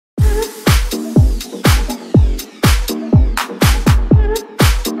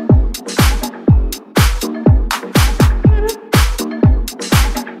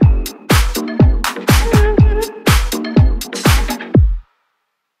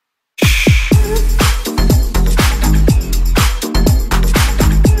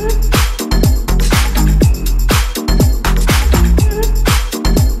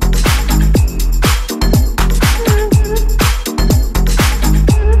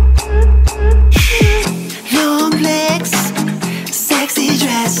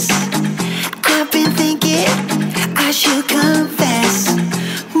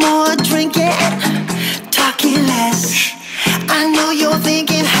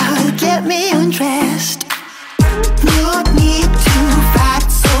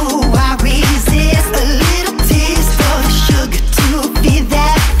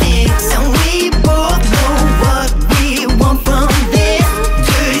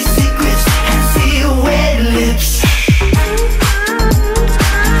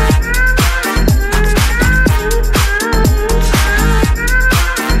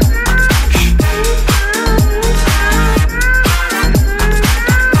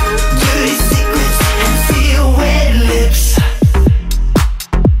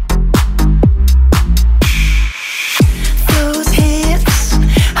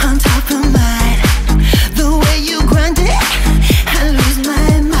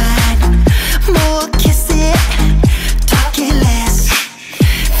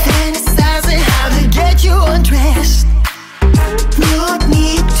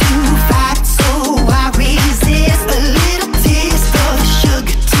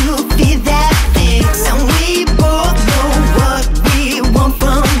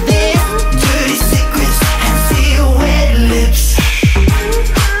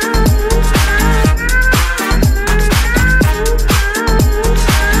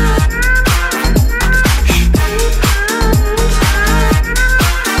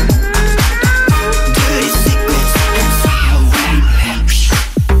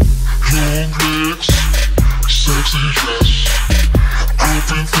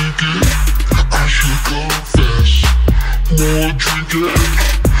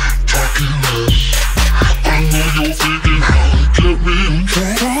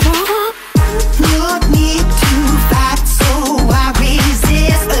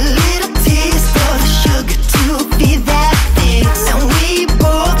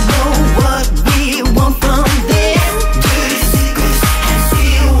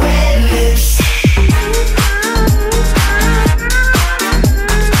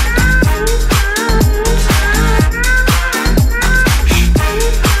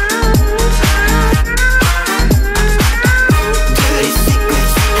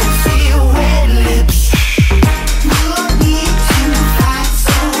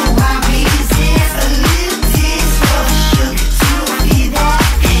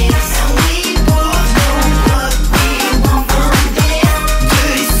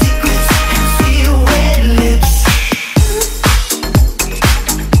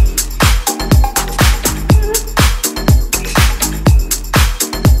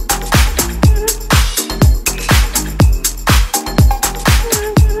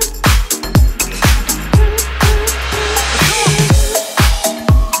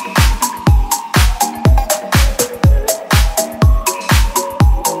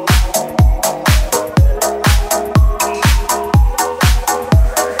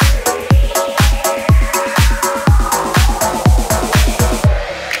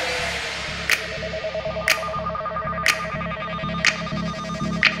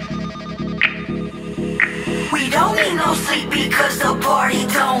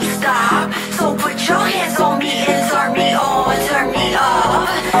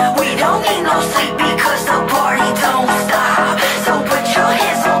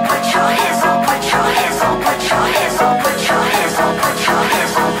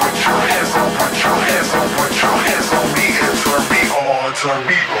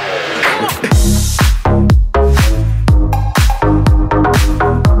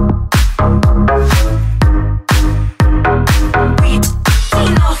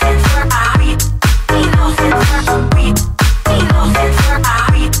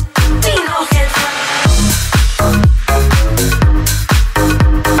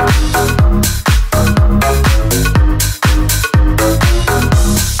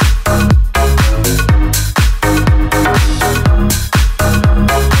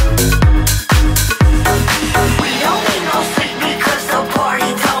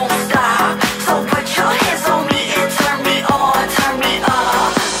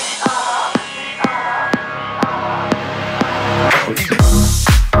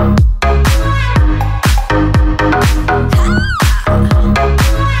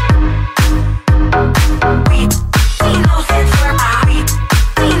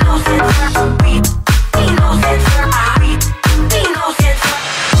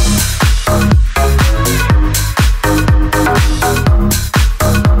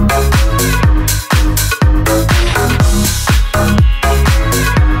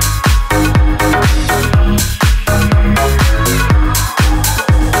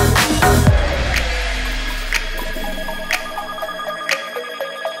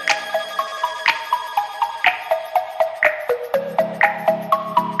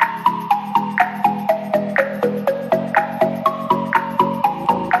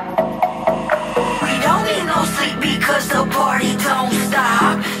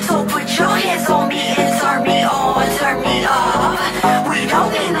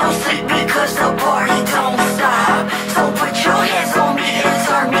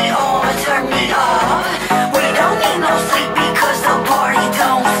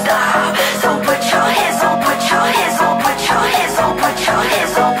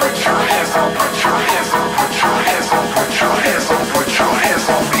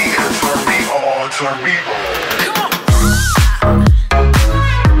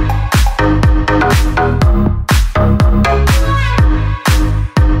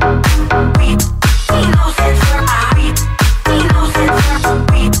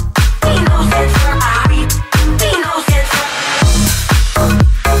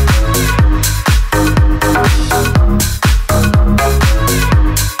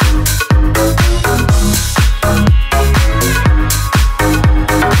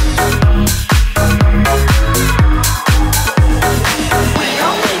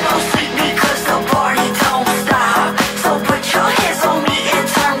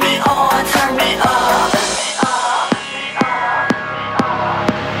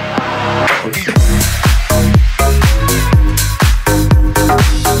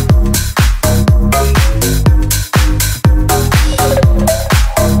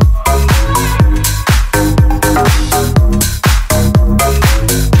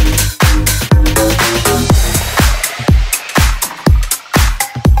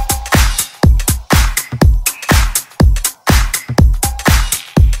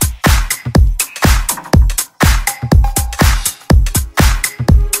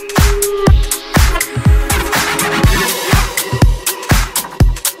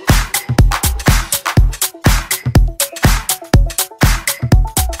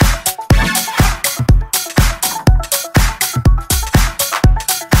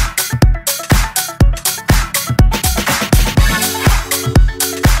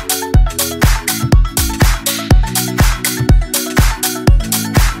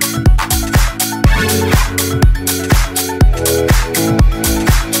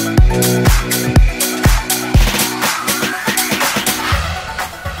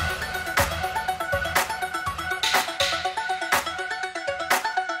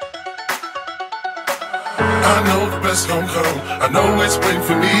it's waiting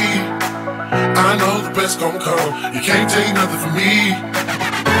for me. I know the best gon' come. You can't take nothing from me.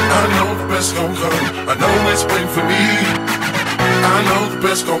 I know the best gon' come. I know it's waiting for me. I know the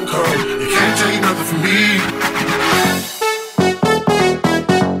best gon' come. You can't take nothing from me.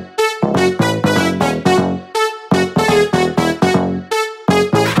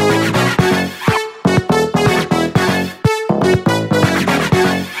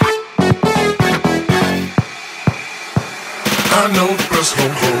 I know the best gon'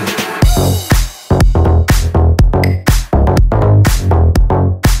 come.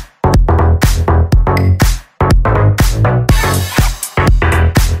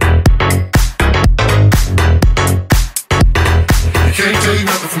 You can't take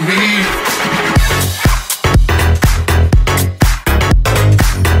nothing from me.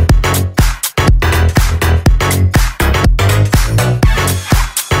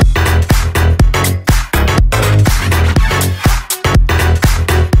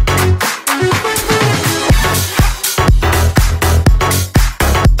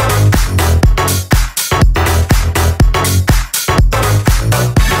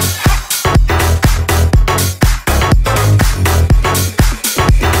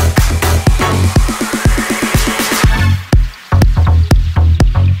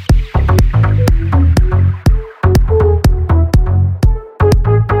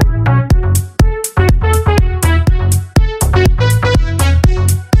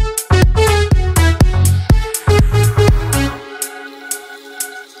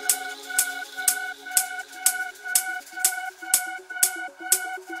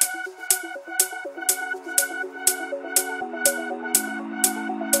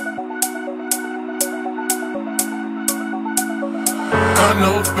 I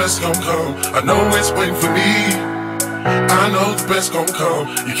know the best gon' come. I know it's waiting for me. I know the best gon' come.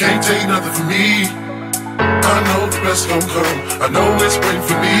 You can't take nothing from me. I know the best gon' come. I know it's waiting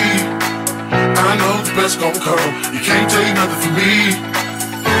for me. I know the best gon' come. You can't take nothing from me.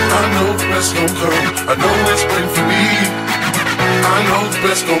 I know the best gon' come. I know it's waiting for me. I know the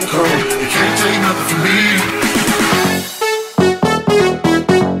best gon' come. You can't take nothing from me.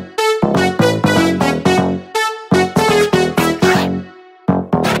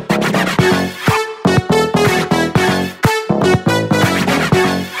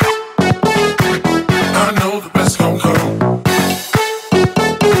 I know the best gon' come.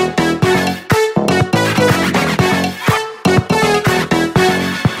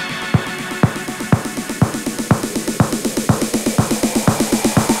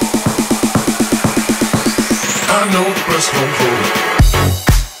 I know the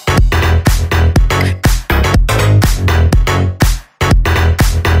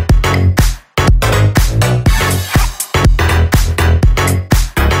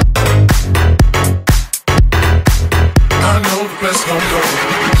best gon' come.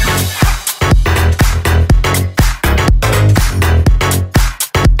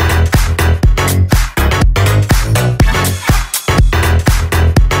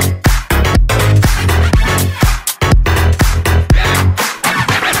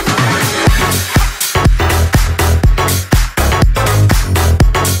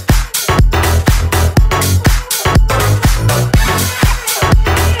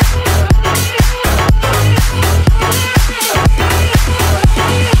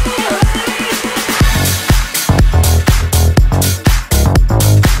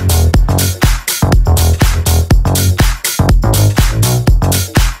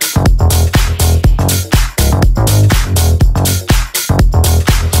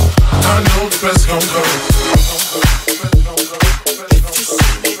 Best gon' come. If you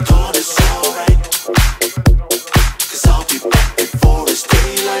see me gone, it's alright, 'cause I'll be back before it's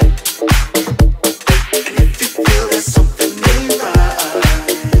daylight. And if you feel that something ain't right,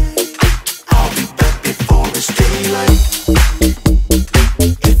 I'll be back before it's daylight.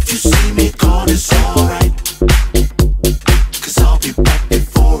 If you see me gone, it's alright, 'cause I'll be back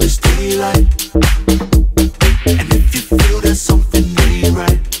before it's daylight. And if you feel that something ain't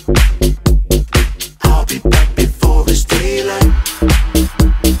right, I'll be back before it's daylight.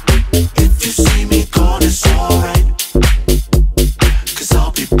 If you see me gone, it's alright, 'cause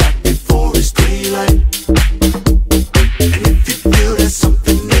I'll be back before it's daylight. And if you feel that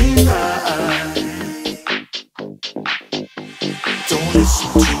something ain't right, don't listen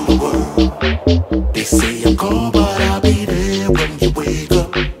to the word. They say I'm gone, but I'll be there when you wake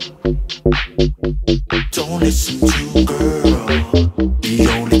up. Don't listen to girl. The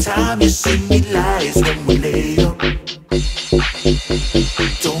only time you see me lie is when we lay up.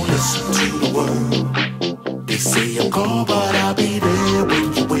 Don't listen to the word. They say I'm gone, but I'll be there when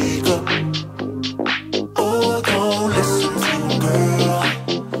you wake up. Oh, don't listen to girl.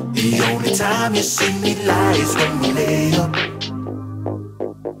 time you see me lie is when we lay up.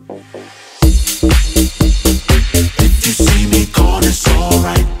 If you see me gone, it's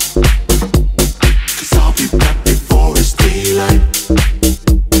alright, 'cause I'll be back before it's daylight.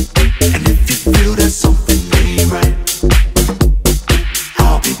 And if you feel that something ain't right,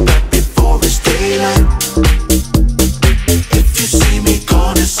 I'll be back before it's daylight. If you see me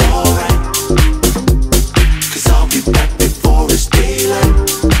gone, it's alright, 'cause I'll be back before it's daylight.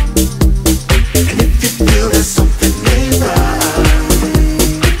 And if you feel that something ain't right,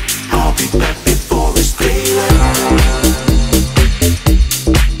 I'll be back before it's daylight.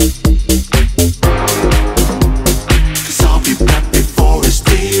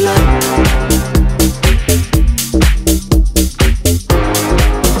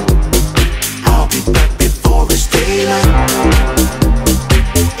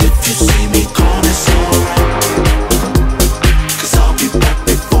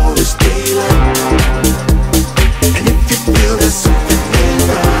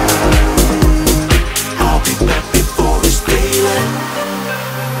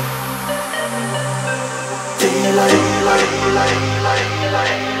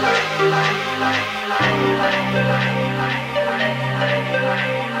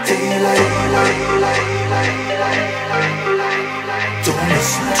 Don't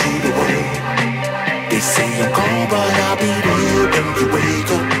listen to the world. They say I'm gone, but I'll be there when you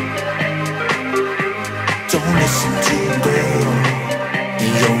wake up. Don't listen to the girl. The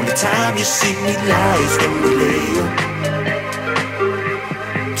only time you see me lie is when we lay up.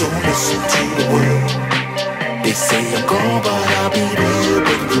 Don't listen to the world. They say I'm gone, but I'll be there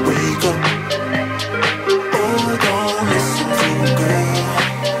when you wake up. Oh, don't listen to the girl.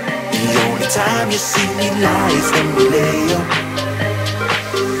 The only time you see me lie is when we lay up.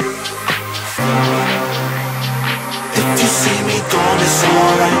 If you see me gone, it's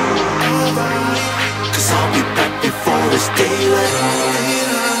alright, 'cause I'll be back before it's daylight.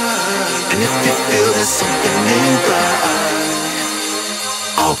 And if you feel that something ain't right,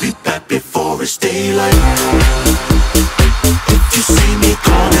 I'll be back before it's daylight. If you see me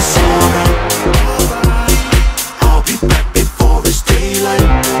gone, it's alright, I'll be back before it's daylight.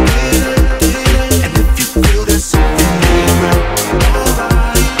 And if you feel that something ain't right,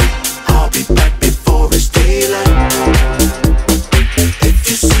 I'll be back before it's daylight. If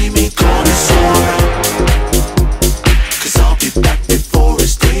you see me gone, it's alright, 'cause I'll be back before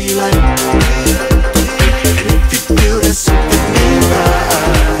it's daylight. And if you feel that something ain't right,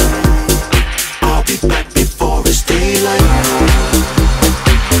 I'll be back before it's daylight.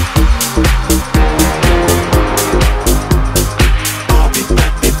 I'll be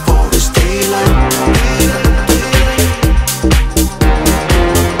back before it's daylight.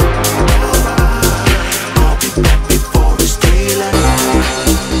 I'll be back before it's daylight.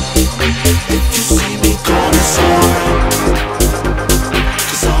 If you see me gone, it's alright,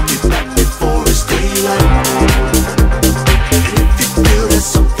 'cause I'll be back before it's daylight. And if you feel that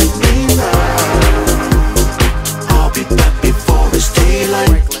something ain't right, I'll be back before it's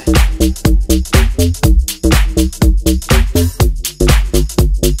daylight.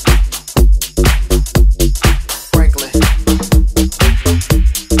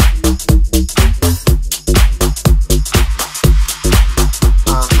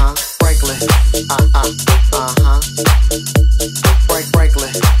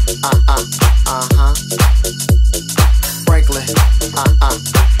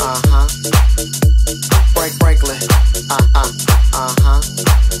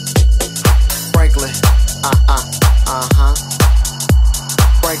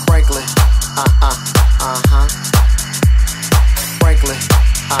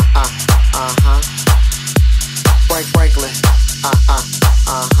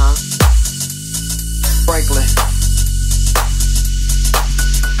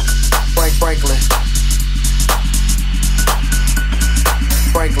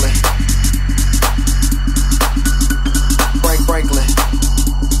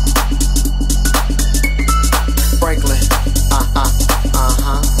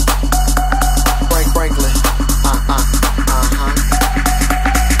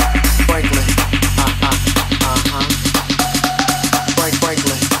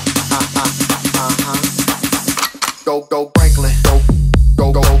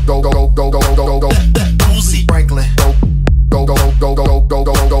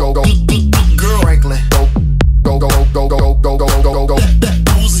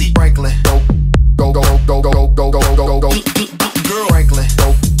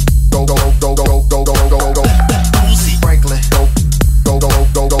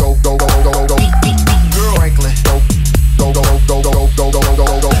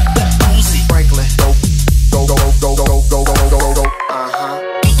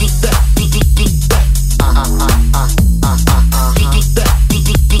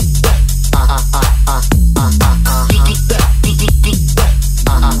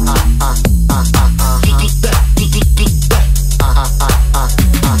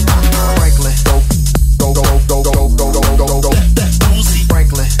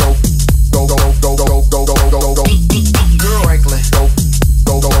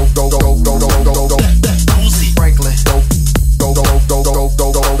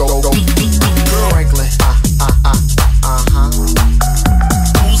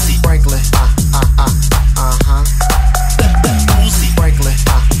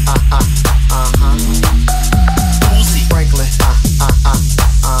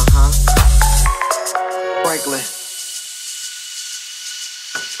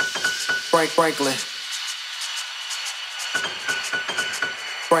 Franklin,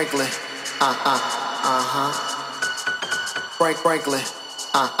 Franklin, Franklin,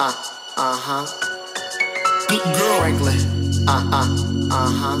 Good girl. Franklin,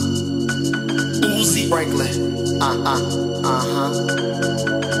 Uzi. Franklin,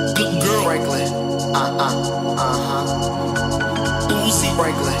 Good girl. Franklin, Uzi.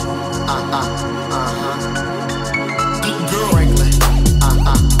 Franklin, Good girl. Franklin,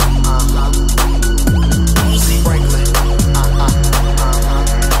 Uzi. Franklin, Good girl. Franklin,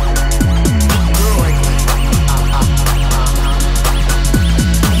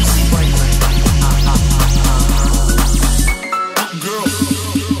 Uzi. Franklin, Good girl.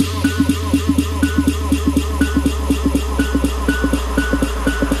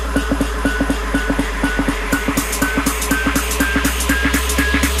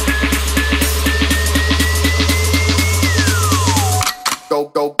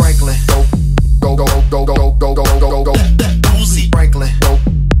 go Franklin, go Uzi. Franklin,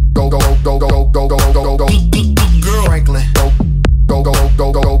 go Good girl. Franklin,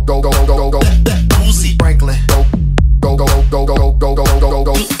 Uzi. Franklin, Good girl. Franklin, Uzi. Franklin, Good girl.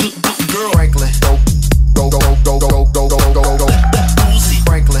 Franklin, Uzi.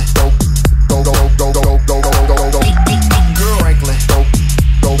 Franklin,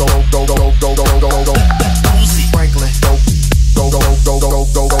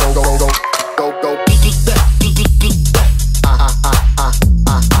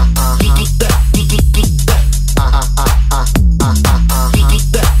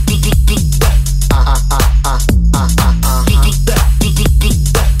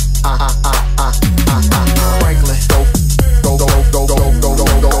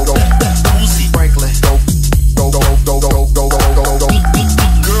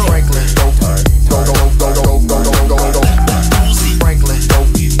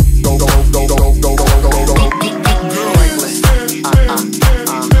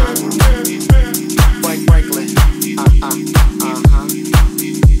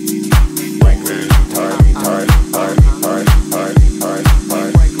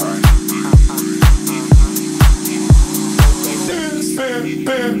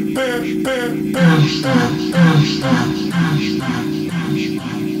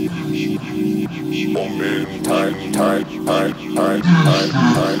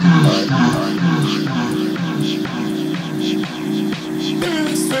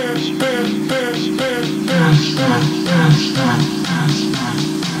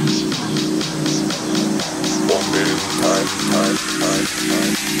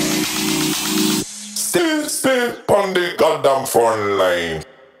 Step on the goddamn front line.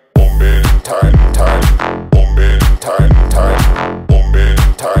 Bombing time. Bombing time. Bombing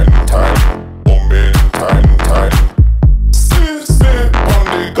time. Bombing time. Step on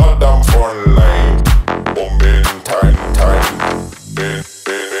the goddamn front line. Bombing time. Bombing time.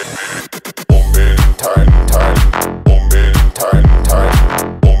 Bombing time. Bombing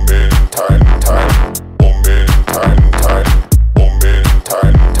time. Bombing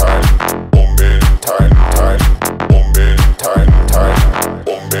time. Bombing time. Bombing time.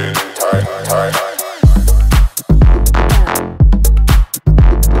 Bombing time.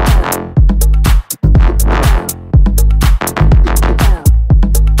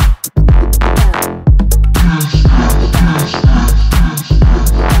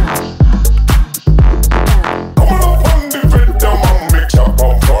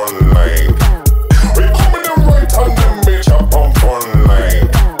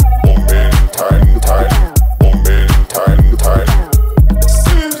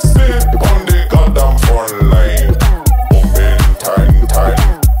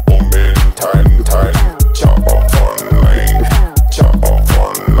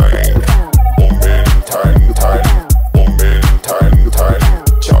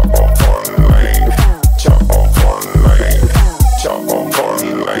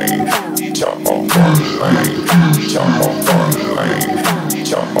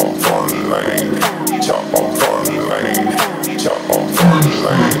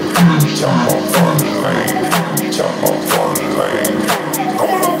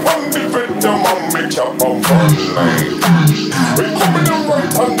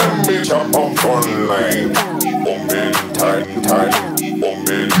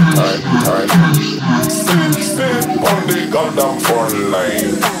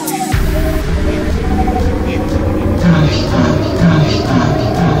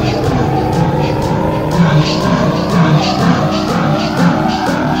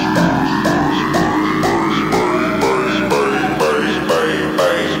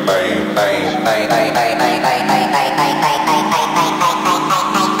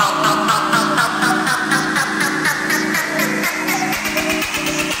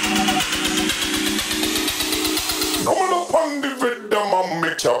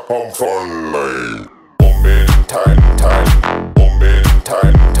 chop on front line. Boom in time, time. Boom in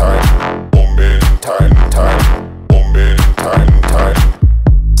time, time. Boom in time, time. Boom in time, time.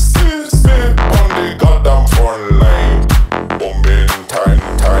 Sit on the goddamn front line. Boom in time,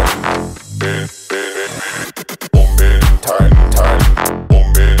 time. Boom in time, time.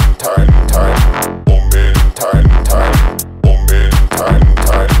 Boom in time, time. Boom in time, time. Boom in time,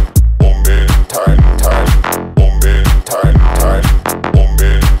 time. Boom in time, time. Boom in time, time. Boom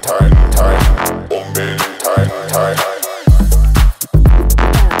in time, time. Boom in time, time.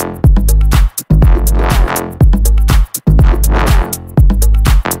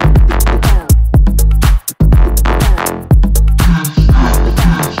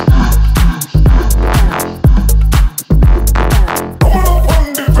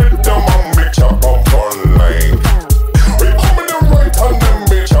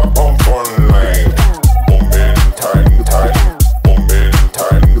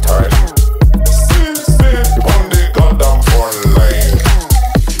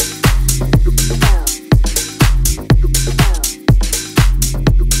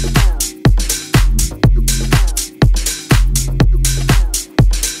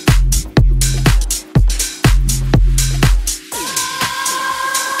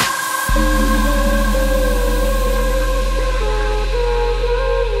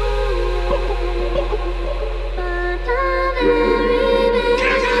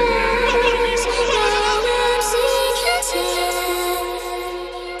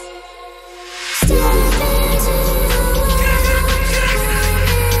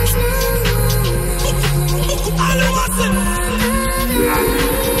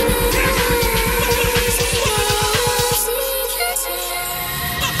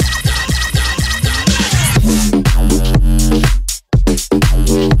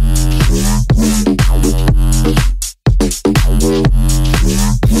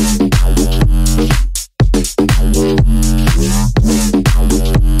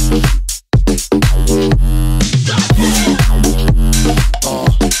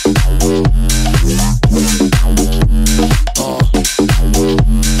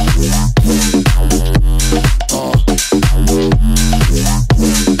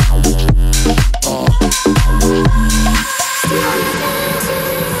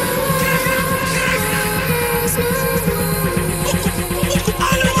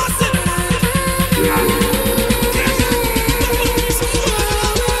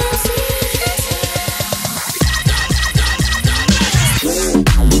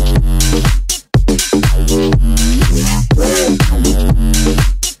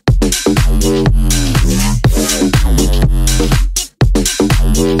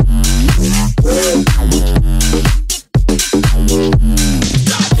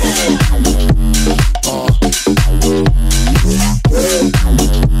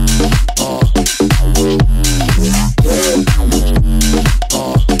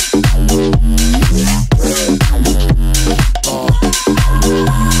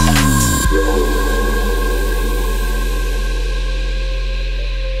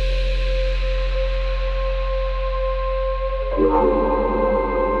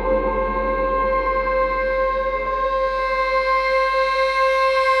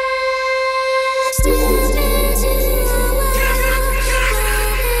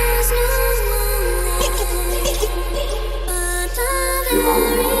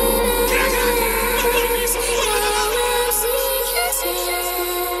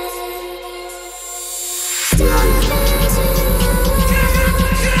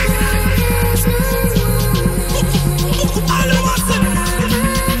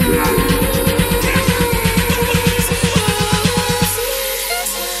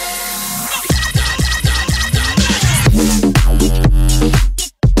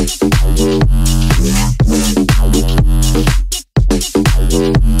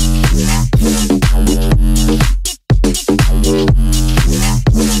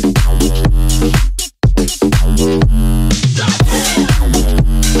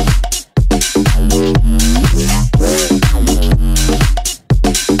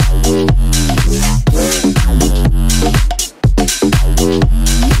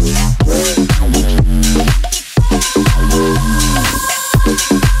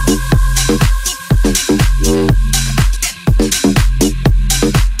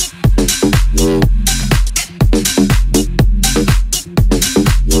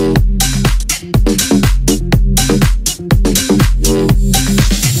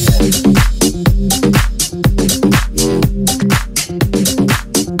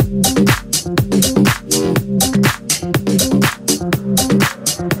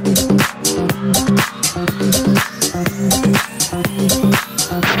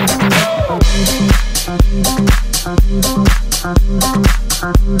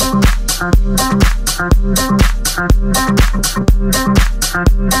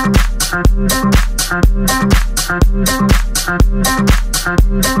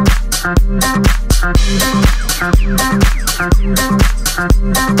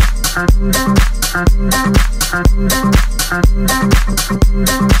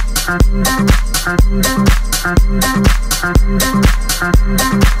 I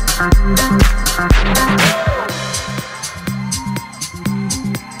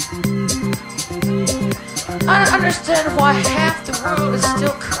don't understand why half the world is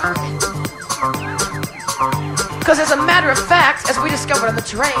still crying. Because as a matter of fact, as we discovered on the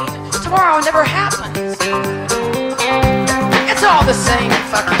train, tomorrow never happens. It's all the same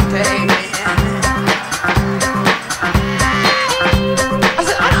fucking thing. I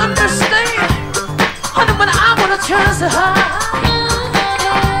said, I understand. Honey, when I want to turn so high.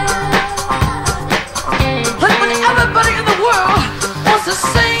 Honey, when everybody in the world wants the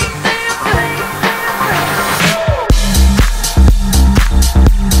same damn thing.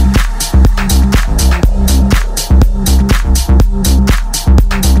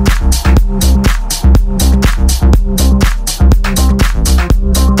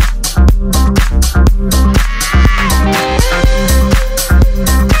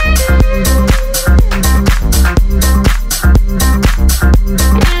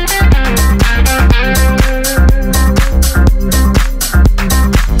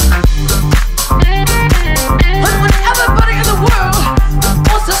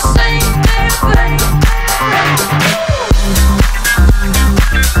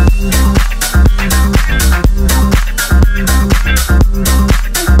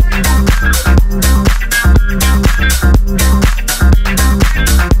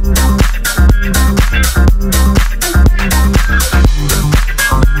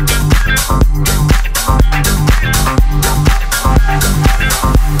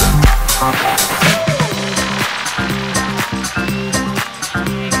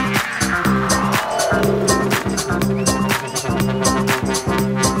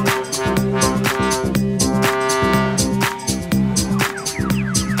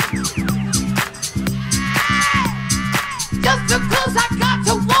 Just because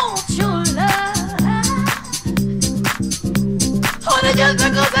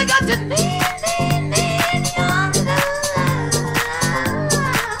I got to need your love.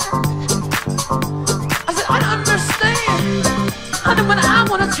 I said, I don't understand. Honey, when I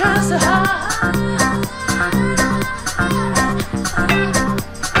want to turn so high.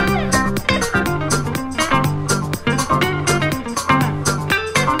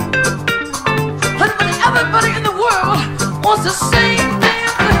 Honey, when everybody in the world wants the same damn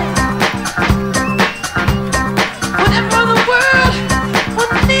thing. Whenever the world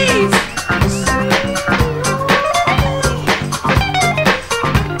needs the same.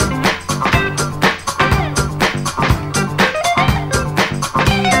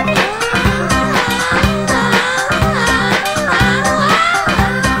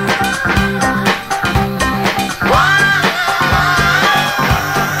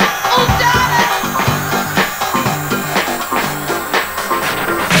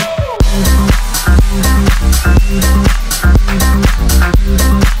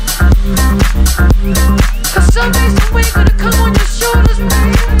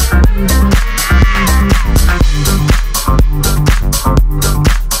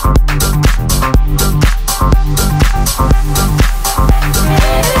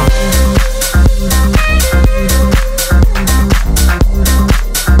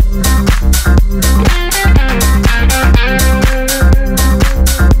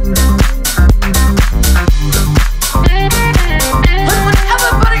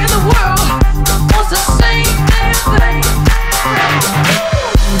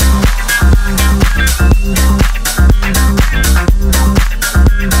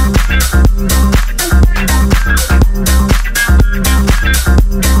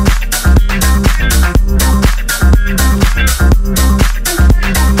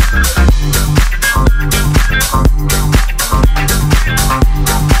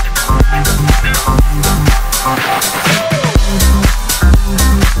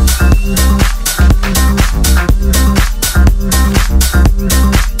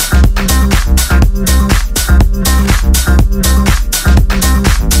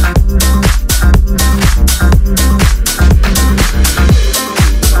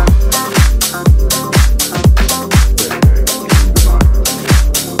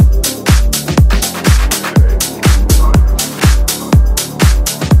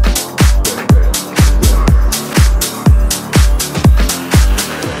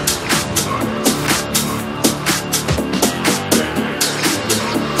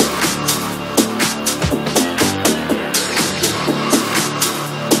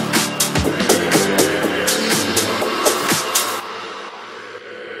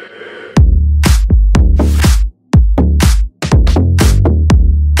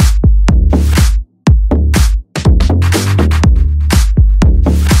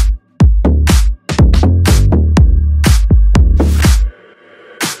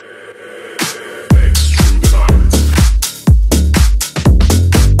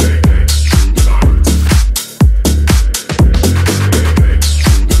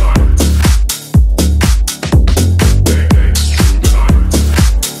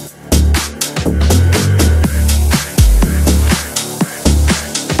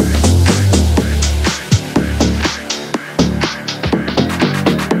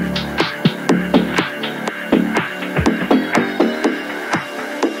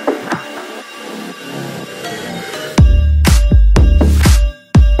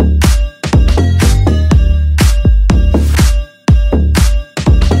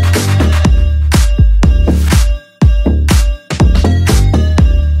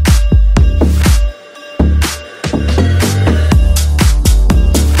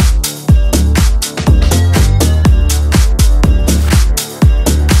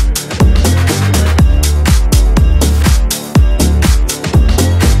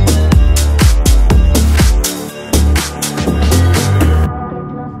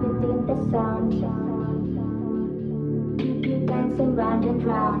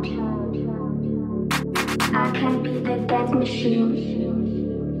 I can be the death machine.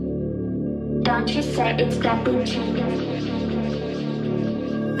 Don't you say it's got been changed.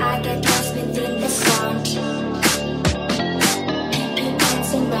 I get lost within the sound. People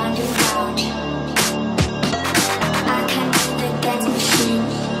dancing round and round. I can be the death machine.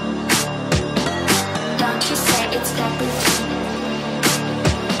 Don't you say it's got been changed.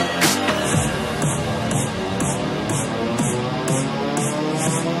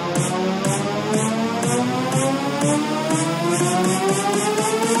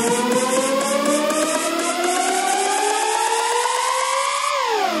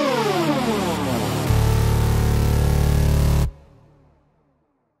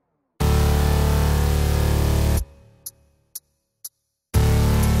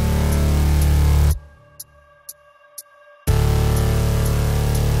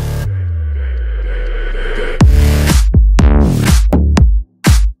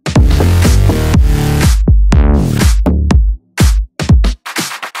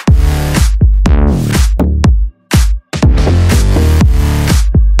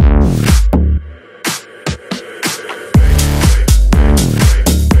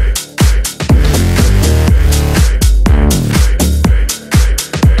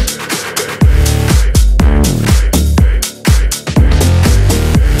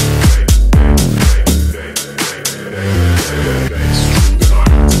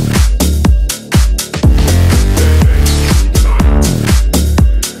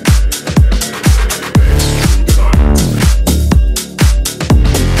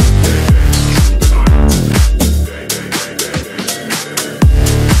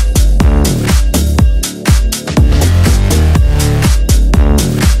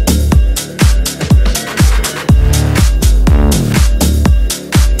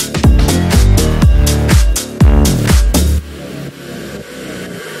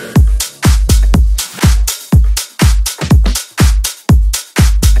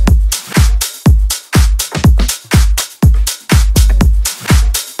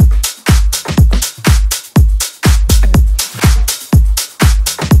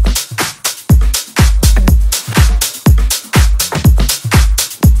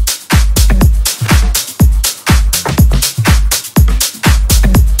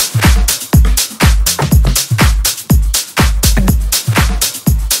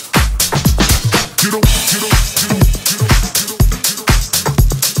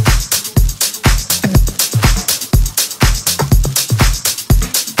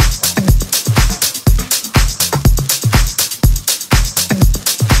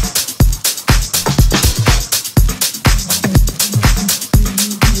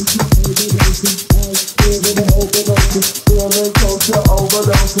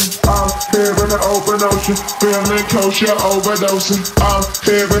 Feeling kosher, overdosing. I'm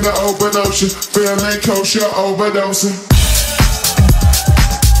here in the open ocean. Feeling kosher, overdosing.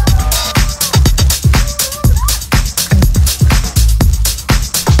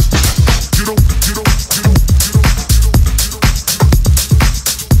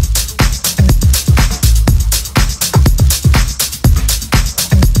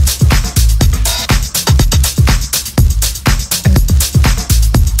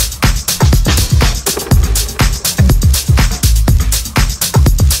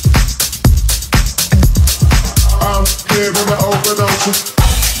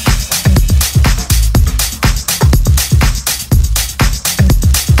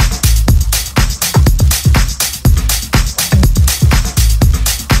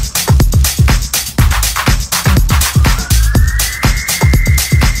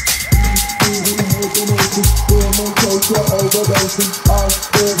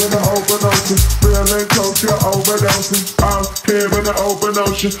 Here in the open ocean. Feeling kosher, overdosing. I'm here in the open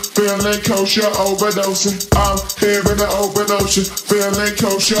ocean. Feeling kosher, overdosing. I'm here in the open ocean. Feeling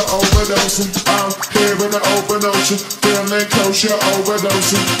kosher, overdosing. I'm here in the open ocean. Feeling kosher,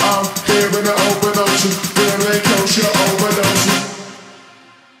 overdosing. I'm here in the open ocean. Feeling kosher, overdosing.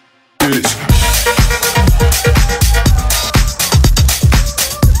 Bitch.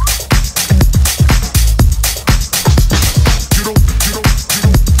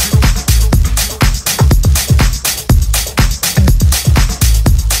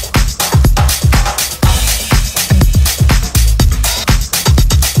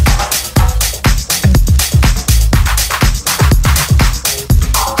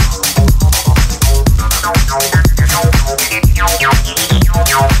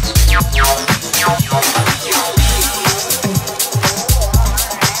 Yo.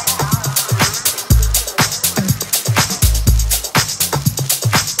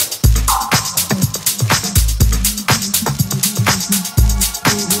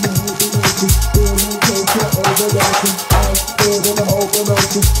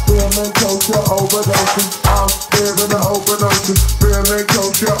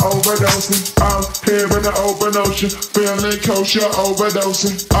 culture, feeling kosher,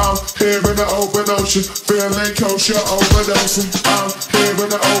 overdosing. I'm here in the open ocean, feeling kosher, overdosing. I'm here in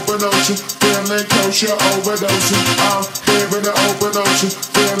the open ocean, feeling kosher, overdosing. I'm here in the open ocean,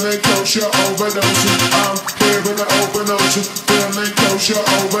 feeling kosher, overdosing. I'm here in the open ocean, feeling kosher,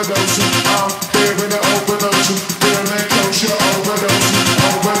 overdosing. I'm here in the open ocean, feeling kosher, overdosing,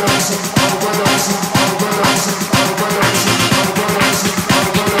 overdosing, overdosing, overdosing, overdosing, overdosing,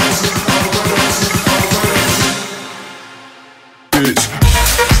 overdosing, overdosing, overdosing. Bitch.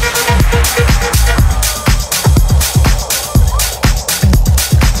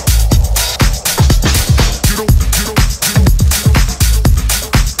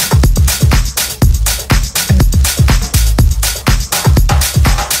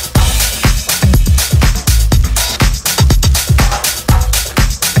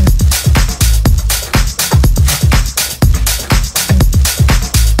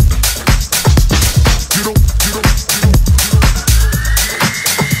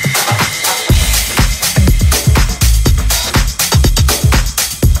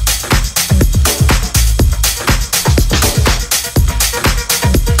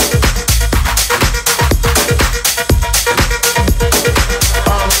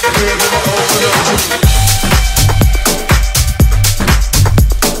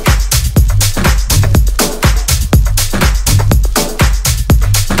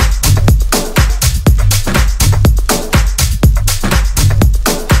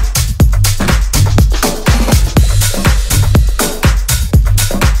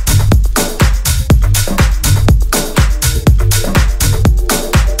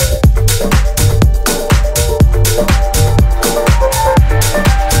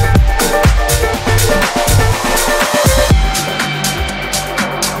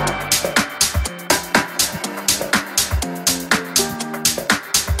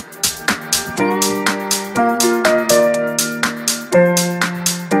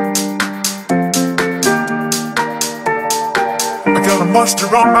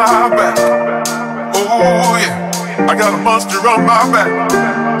 Monster on my back. Oh yeah, I got a monster on my back.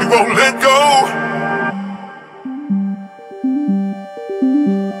 He won't let go.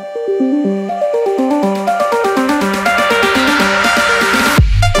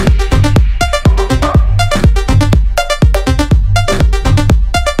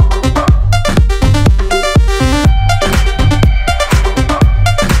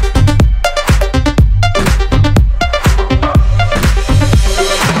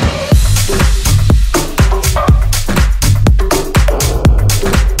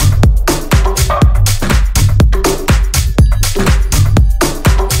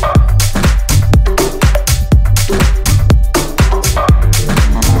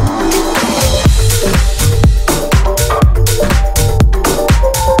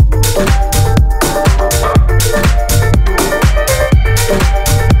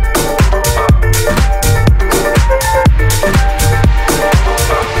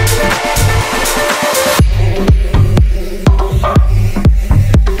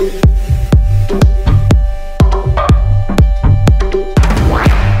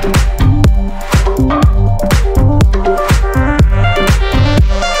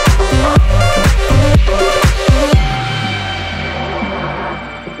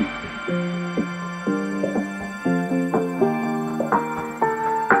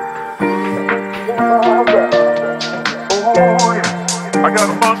 I got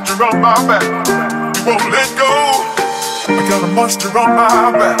a monster on my back. You won't let go. I got a monster on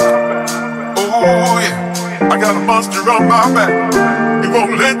my back. Oh yeah. I got a monster on my back. You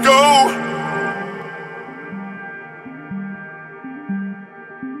won't let go.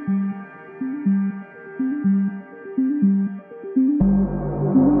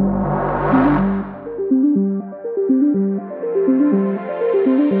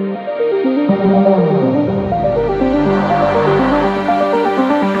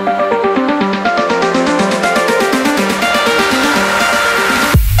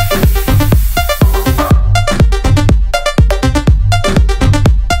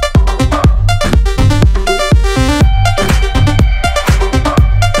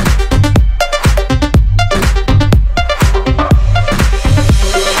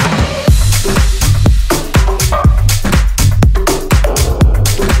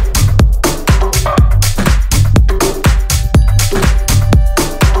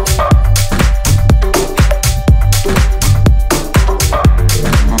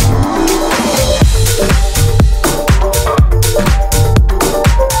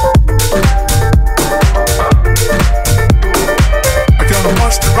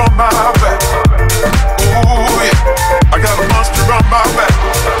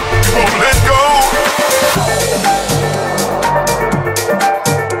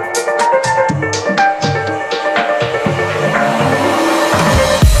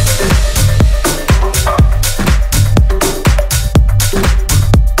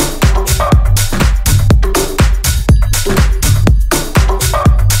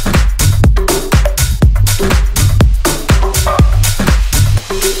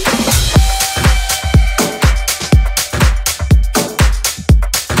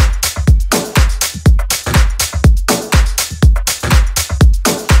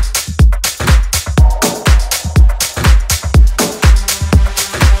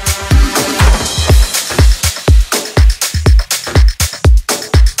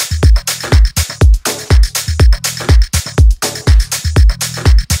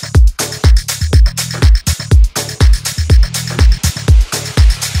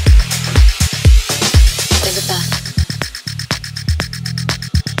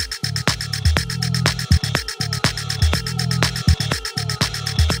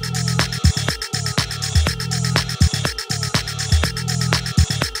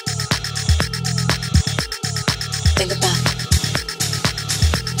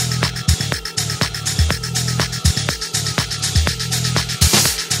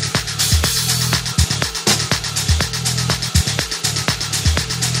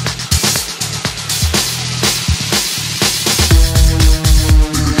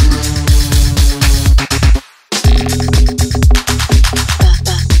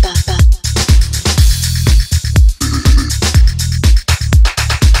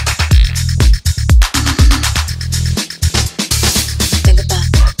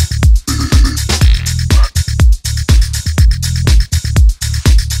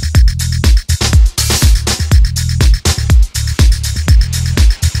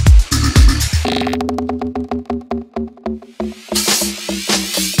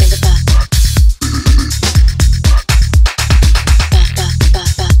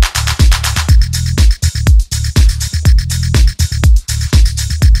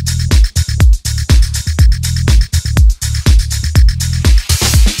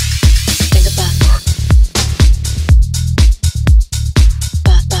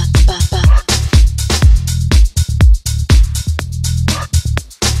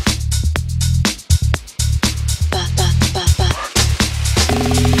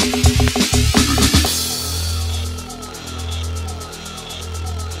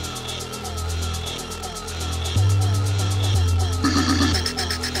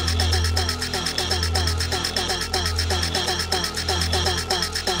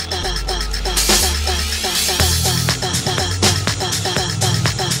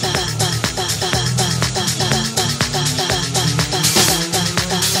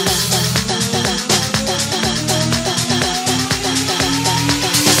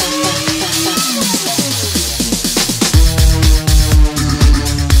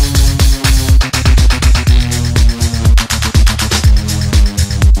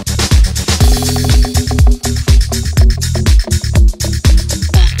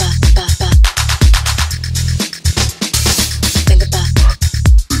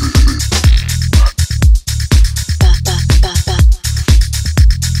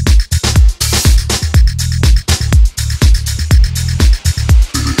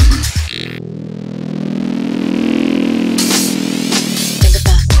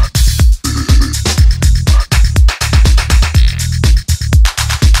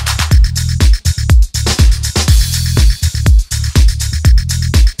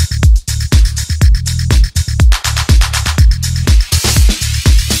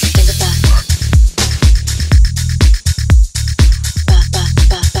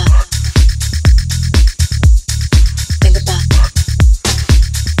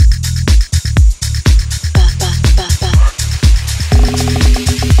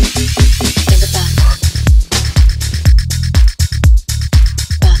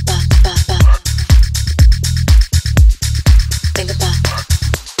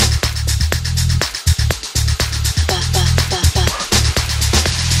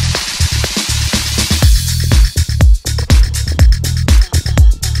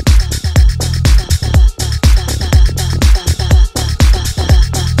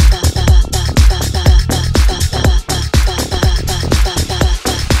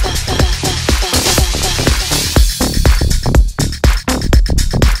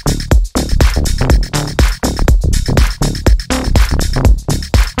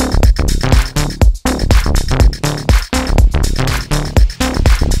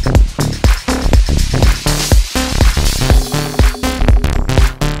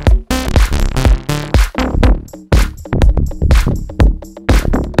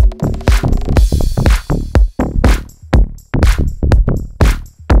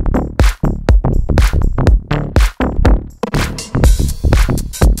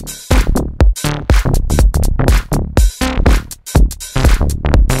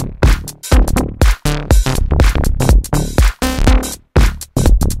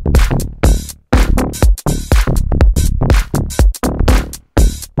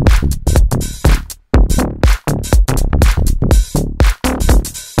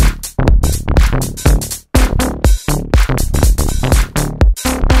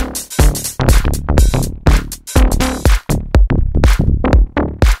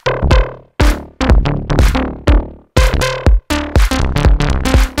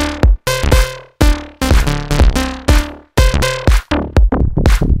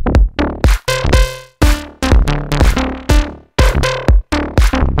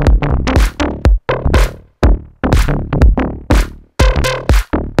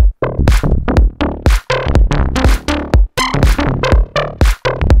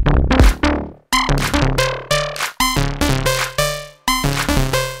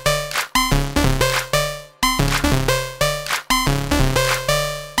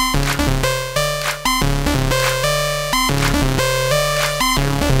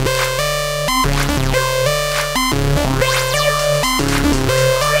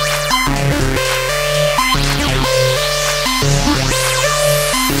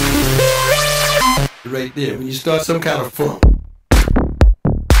 right there. When you start some kind of funk.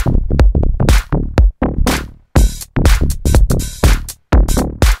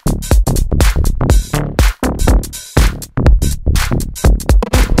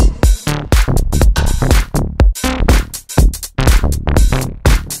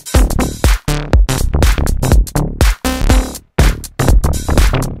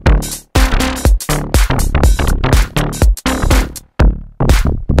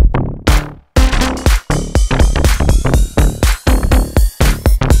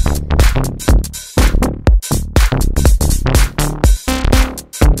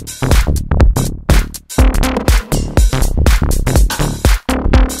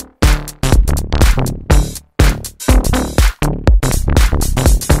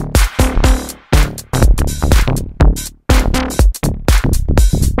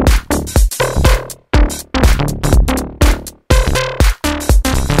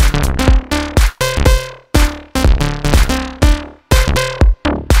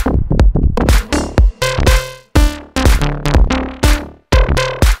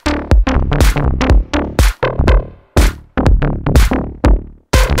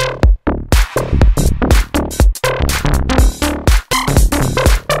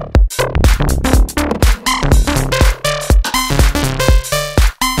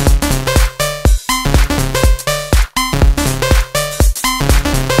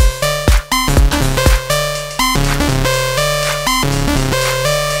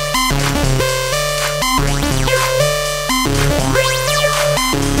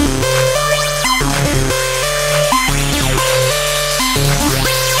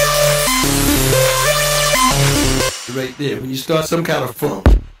 Right there, when you start some kind of funk.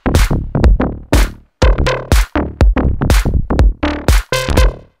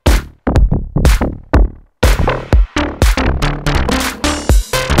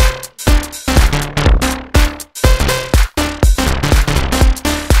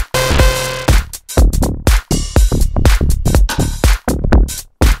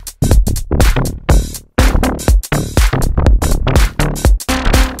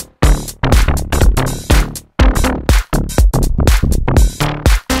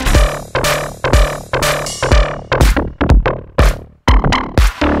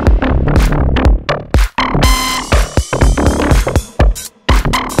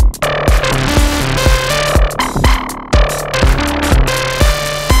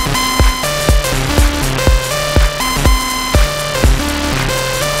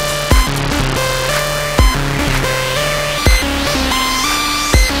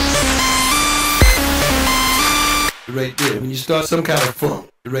 Right there, when you start some kind of funk.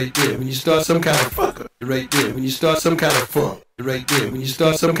 Right there, when you start some kind of fucker. Right there, when you start some kind of funk. Right there, when you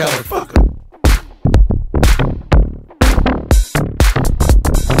start some kind of fucker.